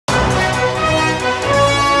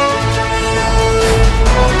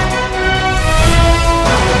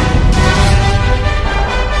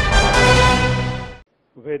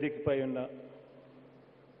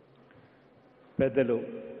పెద్దలు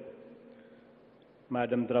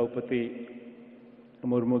మేడం ద్రౌపది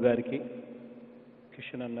ముర్ము గారికి,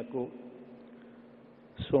 కిషన్ అన్నకు,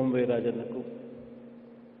 సోమవీరాజన్నకు,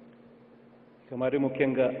 ఇక మరి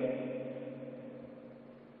ముఖ్యంగా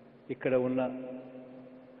ఇక్కడ ఉన్న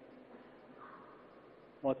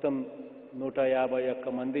మొత్తం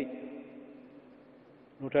 151 మంది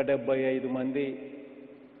 175 మంది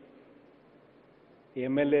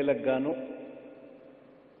ఎమ్మెల్యేలకు గాను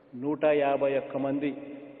 151 మంది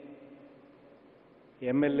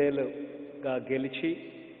ఎమ్మెల్యేలుగా గెలిచి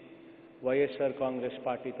వైఎస్ఆర్ కాంగ్రెస్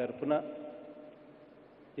పార్టీ తరఫున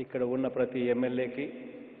ఇక్కడ ఉన్న ప్రతి ఎమ్మెల్యేకి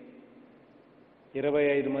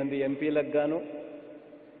 25 మంది ఎంపీలకు గాను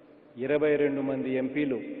 22 మంది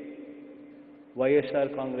ఎంపీలు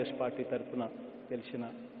వైఎస్ఆర్ కాంగ్రెస్ పార్టీ తరఫున గెలిచిన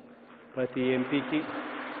ప్రతి ఎంపీకి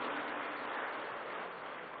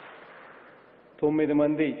 9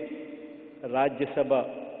 మంది రాజ్యసభ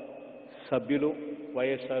సభ్యులు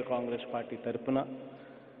వైఎస్ఆర్ కాంగ్రెస్ పార్టీ తరఫున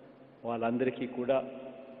వాళ్ళందరికీ కూడా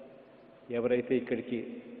ఎవరైతే ఇక్కడికి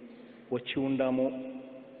వచ్చి ఉండామో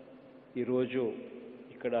ఈరోజు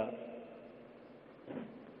ఇక్కడ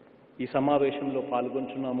ఈ సమావేశంలో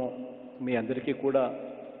పాల్గొంటున్నామో మీ అందరికీ కూడా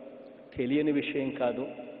తెలియని విషయం కాదు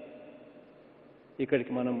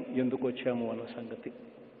ఇక్కడికి మనం ఎందుకు వచ్చాము అన్న సంగతి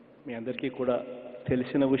మీ అందరికీ కూడా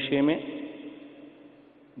తెలిసిన విషయమే.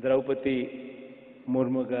 ద్రౌపది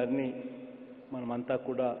ముర్ము గారిని మనమంతా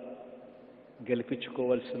కూడా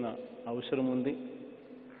గెలిపించుకోవాల్సిన అవసరం ఉంది.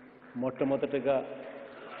 మొట్టమొదటగా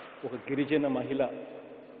ఒక గిరిజన మహిళ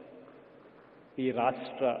ఈ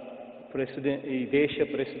రాష్ట్ర ప్రెసిడెంట్, ఈ దేశ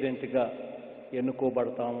ప్రెసిడెంట్గా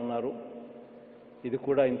ఎన్నుకోబడతా ఉన్నారు. ఇది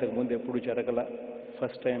కూడా ఇంతకుముందు ఎప్పుడు జరగల,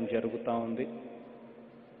 ఫస్ట్ టైం జరుగుతూ ఉంది.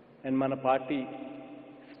 అండ్ మన పార్టీ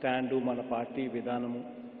స్టాండు, మన పార్టీ విధానము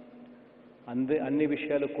అన్ని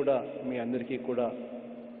విషయాలు కూడా మీ అందరికీ కూడా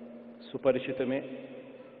సుపరిచితమే,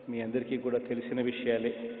 మీ అందరికీ కూడా తెలిసిన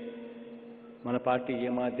విషయాలే. మన పార్టీ ఏ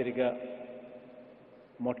మాదిరిగా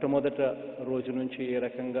మొట్టమొదట రోజు నుంచి ఏ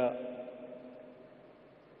రకంగా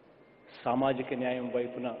సామాజిక న్యాయం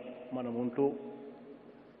వైపున మనం ఉంటూ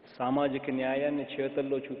సామాజిక న్యాయాన్ని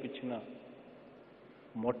చేతల్లో చూపించిన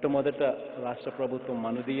మొట్టమొదట రాష్ట్ర ప్రభుత్వం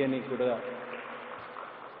మనది అని కూడా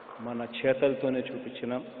మన చేతలతోనే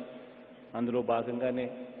చూపించినాం. అందులో భాగంగానే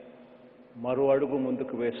మరో అడుగు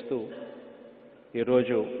ముందుకు వేస్తూ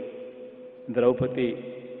ఈరోజు ద్రౌపది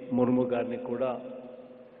ముర్ము గారిని కూడా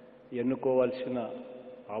ఎన్నుకోవాల్సిన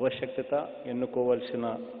ఆవశ్యకత, ఎన్నుకోవాల్సిన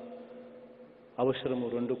అవసరము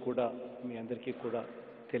రెండు కూడా మీ అందరికీ కూడా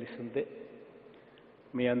తెలిసిందే.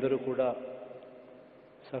 మీ అందరూ కూడా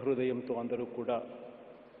సహృదయంతో అందరూ కూడా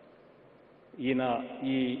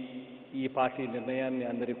ఈ పార్టీ నిర్ణయాన్ని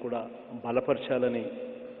అందరికీ కూడా బలపరచాలని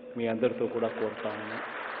మీ అందరితో కూడా కోరుతా ఉన్నాను.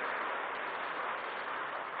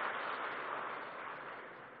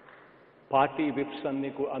 పార్టీ విప్స్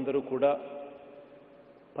అందరూ కూడా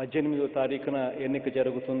 18వ తారీఖున ఎన్నిక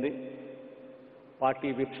జరుగుతుంది. పార్టీ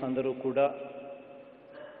విప్స్ అందరూ కూడా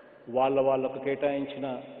వాళ్ళకు కేటాయించిన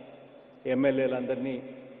ఎమ్మెల్యేలందరినీ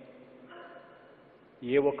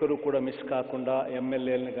ఏ ఒక్కరూ కూడా మిస్ కాకుండా,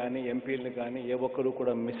 ఎమ్మెల్యేలను కానీ ఎంపీలను కానీ ఏ ఒక్కరూ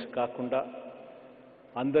కూడా మిస్ కాకుండా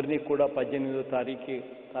అందరినీ కూడా 18వ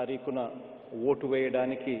తారీఖున ఓటు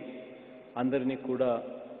వేయడానికి అందరినీ కూడా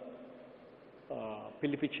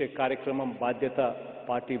పిలిపించే కార్యక్రమం బాధ్యత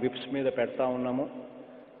పార్టీ విప్స్ మీద పెడతా ఉన్నాము.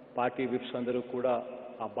 పార్టీ విప్స్ అందరూ కూడా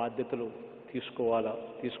ఆ బాధ్యతలు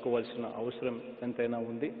తీసుకోవాల్సిన అవసరం ఎంతైనా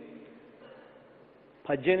ఉంది.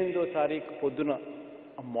 18వ తారీఖు పొద్దున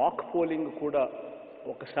మాక్ పోలింగ్ కూడా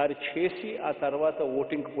ఒకసారి చేసి ఆ తర్వాత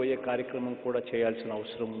ఓటింగ్కి పోయే కార్యక్రమం కూడా చేయాల్సిన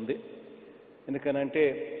అవసరం ఉంది. ఎందుకనంటే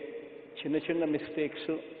చిన్న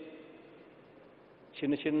మిస్టేక్స్,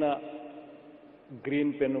 చిన్న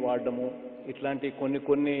గ్రీన్ పెన్ వాడడము, ఇట్లాంటి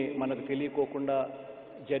కొన్ని మనకు తెలియకోకుండా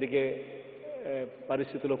జరిగే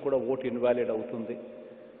పరిస్థితిలో కూడా ఓటు ఇన్వాలిడ్ అవుతుంది.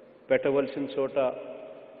 పెట్టవలసిన చోట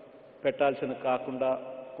పెట్టాల్సిన కాకుండా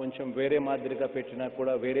కొంచెం వేరే మాదిరిగా పెట్టినా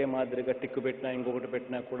కూడా, వేరే మాదిరిగా టిక్కు పెట్టినా ఇంకొకటి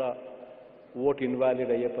పెట్టినా కూడా ఓటు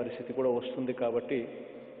ఇన్వాలిడ్ అయ్యే పరిస్థితి కూడా వస్తుంది. కాబట్టి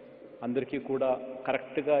అందరికీ కూడా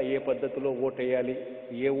కరెక్ట్గా ఏ పద్ధతిలో ఓటు వేయాలి,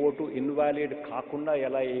 ఏ ఓటు ఇన్వాలిడ్ కాకుండా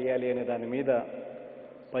ఎలా వేయాలి అనే దాని మీద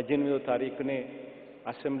 18వ తారీఖునే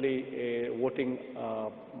అసెంబ్లీ ఓటింగ్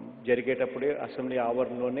జరిగేటప్పుడే అసెంబ్లీ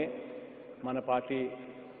ఆవరణలోనే మన పార్టీ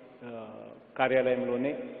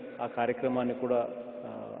కార్యాలయంలోనే ఆ కార్యక్రమాన్ని కూడా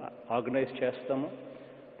ఆర్గనైజ్ చేస్తాము.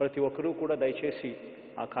 ప్రతి ఒక్కరూ కూడా దయచేసి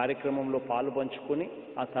ఆ కార్యక్రమంలో పాలుపంచుకొని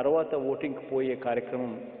ఆ తర్వాత ఓటింగ్కి పోయే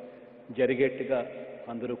కార్యక్రమం జరిగేట్టుగా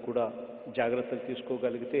అందరూ కూడా జాగ్రత్తలు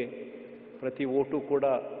తీసుకోగలిగితే ప్రతి ఓటు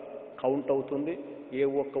కూడా కౌంట్ అవుతుంది, ఏ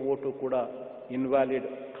ఒక్క ఓటు కూడా ఇన్వాలిడ్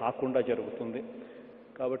కాకుండా జరుగుతుంది.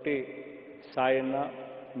 కాబట్టి సాయన్న,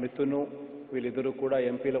 మిథును వీళ్ళిద్దరూ కూడా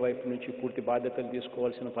ఎంపీల వైపు నుంచి పూర్తి బాధ్యతలు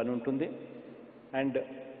తీసుకోవాల్సిన పని ఉంటుంది. అండ్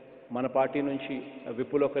మన పార్టీ నుంచి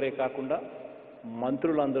విపుల్ ఒకరే కాకుండా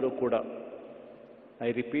మంత్రులందరూ కూడా, ఐ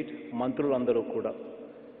రిపీట్, మంత్రులందరూ కూడా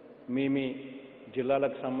మీ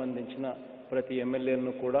జిల్లాలకు సంబంధించిన ప్రతి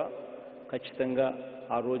ఎమ్మెల్యేలను కూడా ఖచ్చితంగా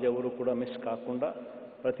ఆ రోజు ఎవరు కూడా మిస్ కాకుండా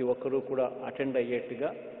ప్రతి ఒక్కరూ కూడా అటెండ్ అయ్యేట్టుగా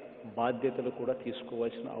బాధ్యతలు కూడా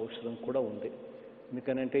తీసుకోవాల్సిన అవసరం కూడా ఉంది.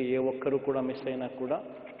 ఎందుకనంటే ఏ ఒక్కరు కూడా మిస్ అయినా కూడా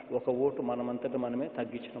ఒక ఓటు మనమంతటా మనమే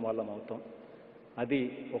తగ్గించిన వాళ్ళం అవుతాం. అది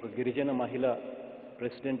ఒక గిరిజన మహిళ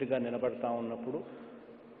ప్రెసిడెంట్గా నిలబడతా ఉన్నప్పుడు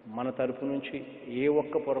మన తరపు నుంచి ఏ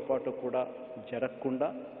ఒక్క పొరపాటు కూడా జరగకుండా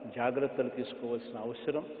జాగ్రత్తలు తీసుకోవాల్సిన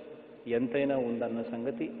అవసరం ఎంతైనా ఉందన్న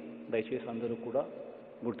సంగతి దయచేసి అందరూ కూడా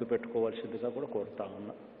గుర్తుపెట్టుకోవాల్సిందిగా కూడా కోరుతా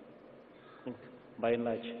ఉన్నా. By and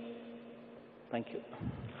large thank you.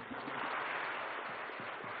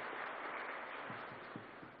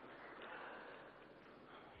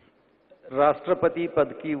 राष्ट्रपति पद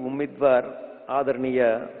की उम्मीदवार आदरणीय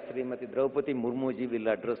Shrimati Draupadi Murmu ji will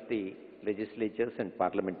address the legislatures and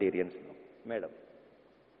parliamentarians now. Madam.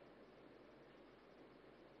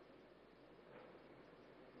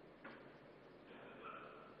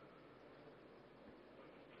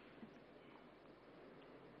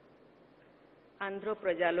 Andhra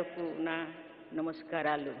ప్రజలకు నా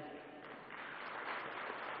నమస్కారాలు.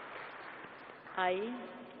 I,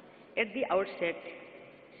 at the outset,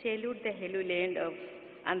 salute the holy land of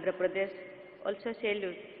Andhra Pradesh, also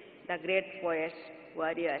salute the great poets,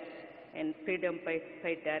 warriors, and freedom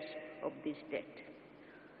fighters of the state.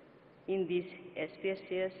 In this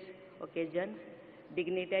auspicious occasion,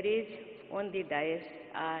 dignitaries on the dais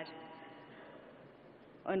are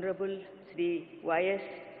Honorable Sri Y.S.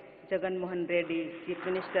 Jagan Reddy, Chief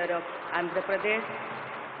Minister of Andhra Pradesh,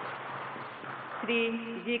 Sri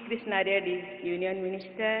G. Krishna Reddy, Union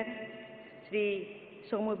Minister, Sri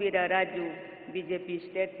Somubira Raju, BJP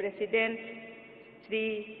State President, Sri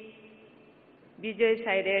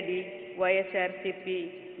Vijayawada Reddy, YSRCP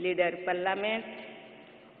Leader Parliament,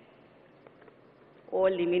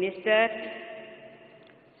 all the ministers,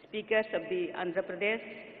 speakers of the Andhra Pradesh,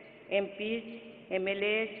 MPs,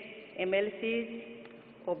 MLAs, MLCs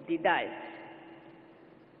of the dais.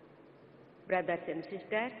 Brothers and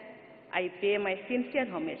sisters, I pay my sincere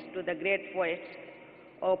homage to the great poets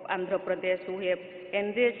of Andhra Pradesh who have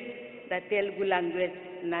enriched the Telugu language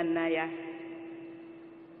Nannaya,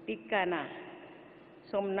 Tikkana,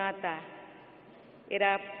 Somnatha,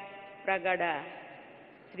 Pragada,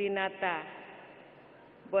 Srinatha,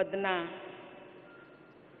 Bodna,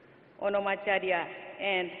 Onomacharya,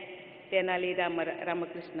 and Tenali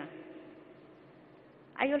Ramakrishna.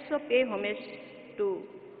 I also pay homage to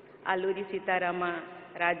Alluri Sitarama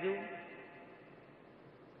Raju,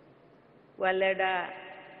 Wallada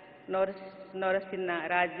Narasimha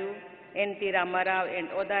Raju, N.T. Ramarao, and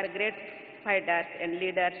other great fighters and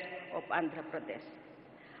leaders of Andhra Pradesh.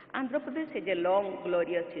 Andhra Pradesh has a long,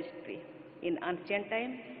 glorious history. In ancient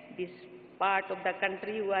times, this part of the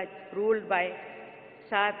country was ruled by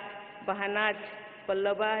Sat Bahanas,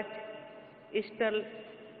 Pallavas, Eastern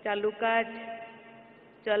Chalukyas,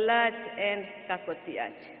 Cholas, and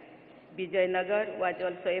Kakatiyas. Vijayanagar was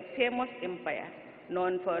also a famous empire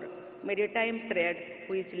known for maritime trade,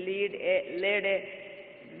 which laid a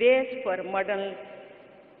base for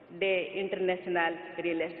modern-day international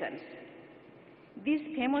relations. This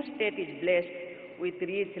famous state is blessed with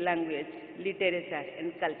rich language, literature, and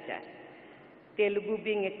culture. Telugu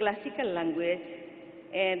being a classical language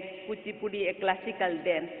and Kuchipudi a classical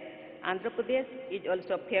dance, Andhra Pradesh is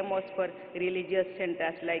also famous for religious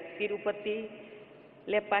centers like Tirupati,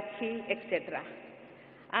 Lepakhi, etc.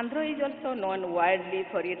 Andhra is also known widely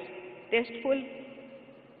for its tasteful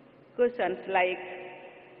cuisines like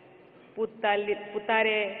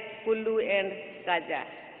Putare, Pullu, and Kaja,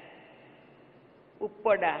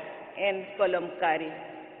 Uppada, and Kalamkari,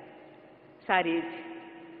 saris,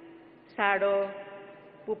 sado,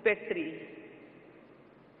 puppetry,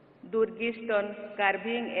 Durgi stone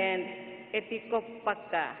carving, and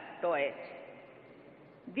etikopakka toys.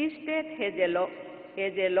 This state has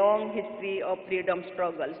a long history of freedom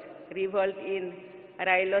struggles, revolt in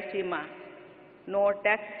Rayalaseema, no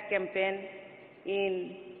tax campaign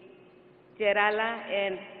in Kerala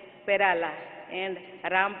and Kerala, and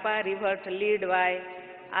Rampa revolt led by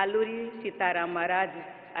Alluri Sitarama Raju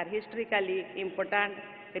are historically important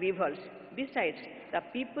revolts. Besides, the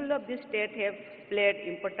people of this state have played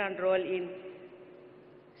important role in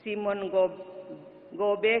Simon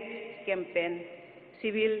Gobek's campaign,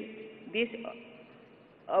 civil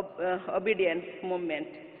disobedience movement,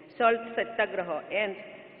 Salt Satyagraha, and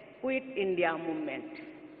Quit India movement.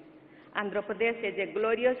 Andhra Pradesh has a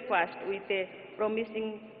glorious past with a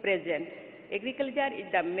promising present. Agriculture is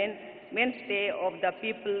the mainstay of the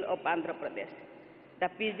people of Andhra Pradesh. The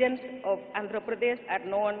peasants of Andhra Pradesh are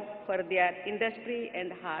known for their industry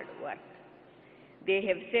and hard work. They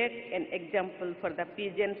have set an example for the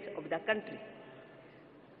peasants of the country.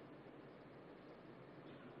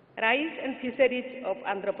 Rice and fisheries of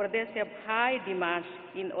Andhra Pradesh have high demands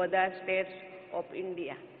in other states of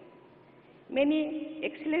India. Many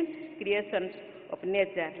excellent creations of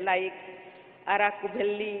nature like Araku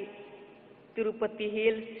Valley, Tirupati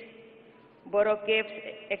Hills, Boro Caves,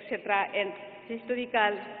 etc. and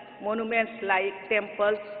historical monuments like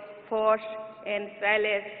temples, forts and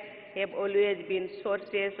palaces have always been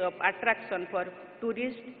sources of attraction for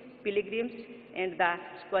tourists, pilgrims and the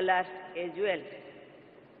scholars as well.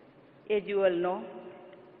 As you all know,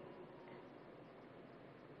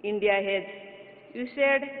 India has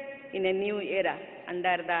ushered in a new era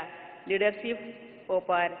under the leadership of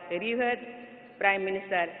our revered Prime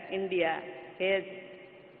Minister. India has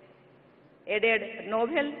added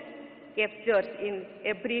novel captures in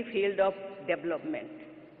every field of development.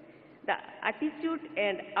 The attitude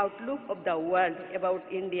and outlook of the world about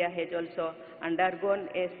India has also undergone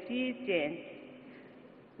a sea change.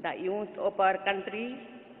 The youth of our country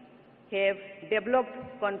have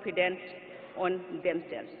developed confidence on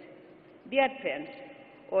themselves. Dear friends,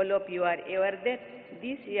 all of you are aware that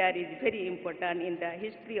this year is very important in the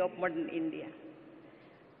history of modern India.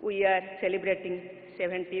 We are celebrating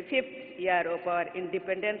 75th year of our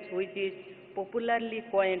independence, which is popularly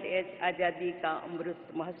coined as Azadi Ka Amrit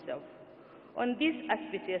Mahotsav. On this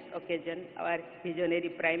auspicious occasion, our visionary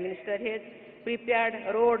Prime Minister has prepared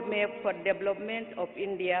a roadmap for development of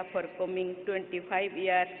India for coming 25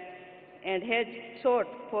 years and has sought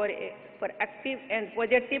for active and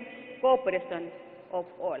positive cooperation of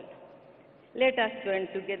all. Let us join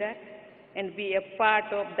together and be a part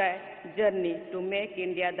of the journey to make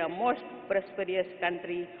India the most prosperous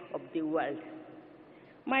country of the world.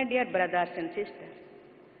 My dear brothers and sisters,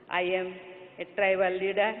 I am a tribal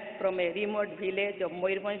leader from a remote village of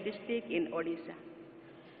Mayurbhanj district in Odisha.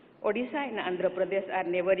 Odisha and Andhra Pradesh are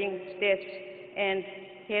neighboring states and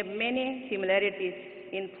have many similarities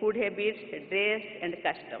in food habits, dress and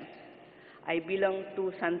customs. I belong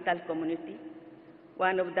to Santal community,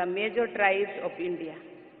 one of the major tribes of India.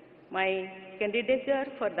 My candidature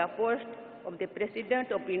for the post of the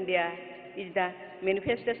President of India is the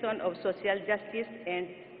manifestation of social justice and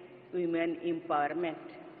women empowerment.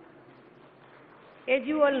 As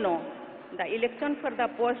you all know, the election for the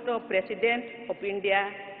post of President of India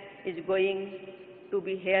is going to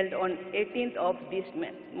be held on 18th of this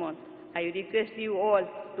month. I request you all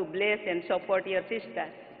to bless and support your sister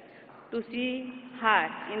to see her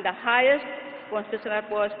in the highest constitutional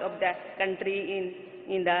post of the country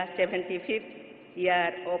in the 75th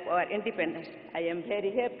year of our independence. I am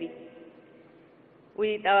very happy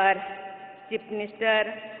with our Chief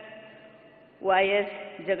Minister YS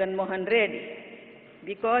Jagan Reddy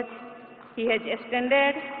because he has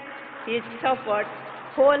extended his support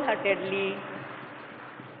wholeheartedly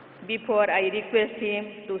before I request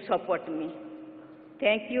him to support me.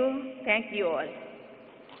 Thank you all.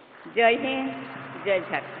 Jai Hind, Jai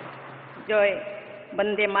Jharkhand, Jai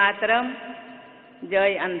Vande Mataram,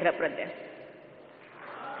 Jai Andhra Pradesh.